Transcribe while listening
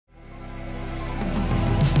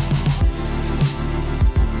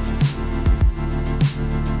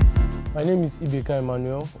My name is Ibeka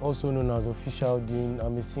Emmanuel, also known as Official DIIN.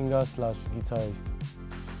 I'm a singer/guitarist.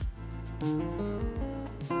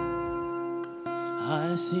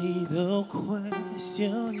 I see the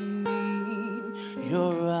question in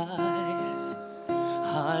your eyes.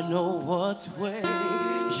 I know what's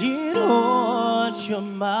weighing on your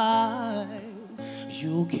mind.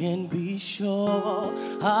 You can be sure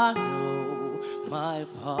I know my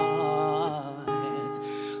part,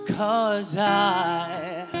 'cause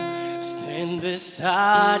I stand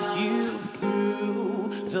beside you through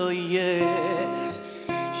the years.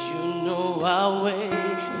 You know I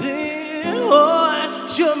wait on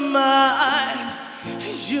your mind.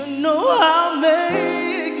 You know I'll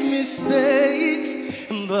make mistakes,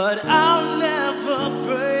 but I'll never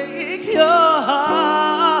break your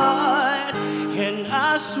heart. And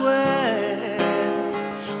I swear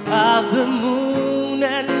by the moon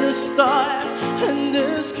and the stars and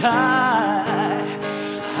the sky,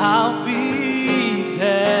 I'll be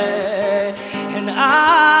there. And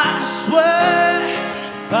I swear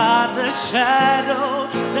by the shadow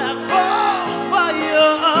that falls by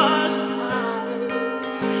your side,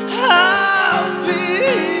 I'll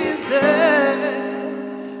be there.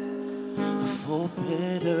 For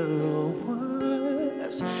better or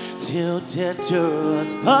worse, till death do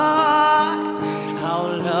us part,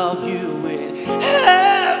 I'll love you with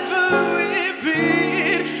every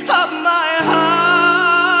beat of my heart.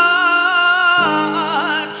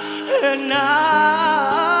 And I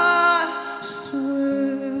swear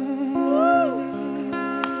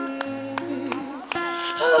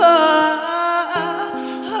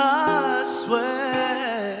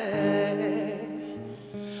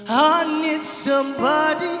I need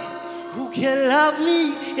somebody who can love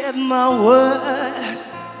me at my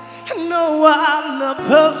worst. I know I'm not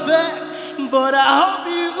perfect, but I hope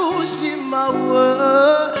you see my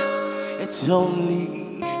worth. It's only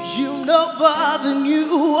you, nobody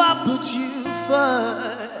knew I put you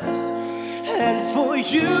first. And for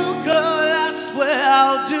you, girl, I swear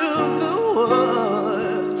I'll do the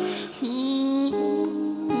worst.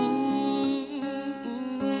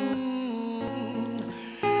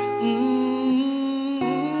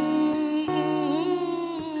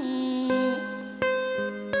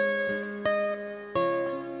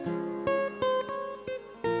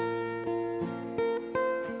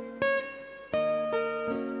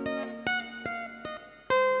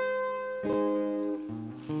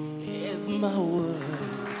 My word.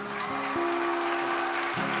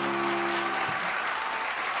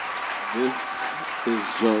 This is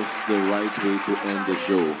just the right way to end the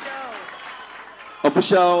show.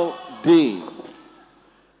 Official DIIN,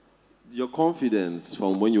 your confidence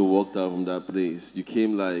from when you walked out from that place, you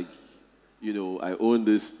came like, you know, I own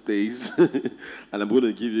this place and I'm going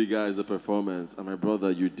to give you guys a performance. And my brother,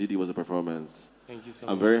 you did it was a performance. Thank you so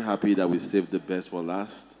I'm much. very happy that we saved the best for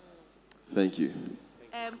last. Thank you.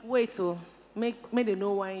 Wait, make they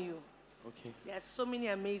know why you. Okay. There are so many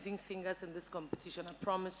amazing singers in this competition, I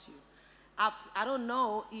promise you. I don't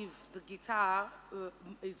know if the guitar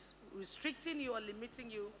is restricting you or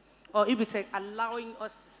limiting you, or if it's allowing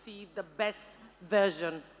us to see the best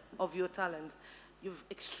version of your talent. You're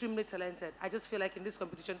extremely talented. I just feel like in this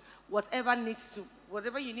competition, whatever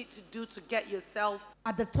you need to do to get yourself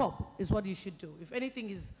at the top is what you should do. If anything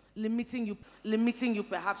is limiting you,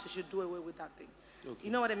 perhaps you should do away with that thing. Okay.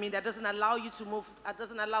 You know what I mean? That doesn't allow you to move. That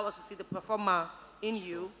doesn't allow us to see the performer in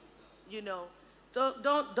you. You know,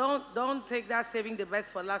 don't take that saving the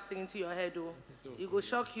best for last thing into your head. Though. It will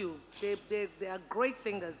shock you. They are great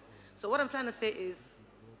singers. So what I'm trying to say is,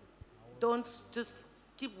 don't just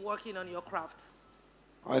keep working on your craft.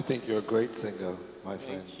 I think you're a great singer, my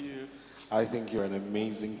friend. Thank you. I think you're an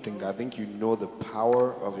amazing singer. I think you know the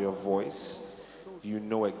power of your voice. You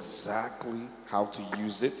know exactly how to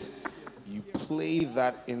use it. You play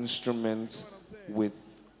that instrument with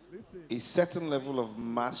a certain level of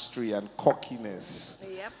mastery and cockiness,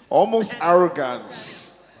 almost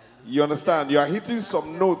arrogance. You understand? You are hitting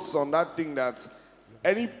some notes on that thing that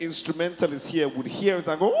any instrumentalist here would hear it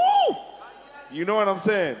and go, "Woo!" You know what I'm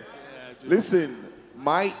saying? Yeah, listen,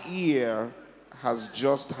 my ear has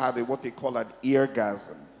just had what they call an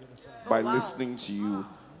eargasm by listening to you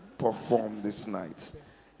perform this night.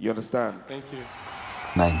 You understand? Thank you.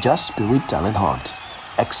 De9jaSpirit Talent Hunt,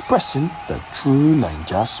 expressing the true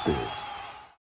De9ja spirit.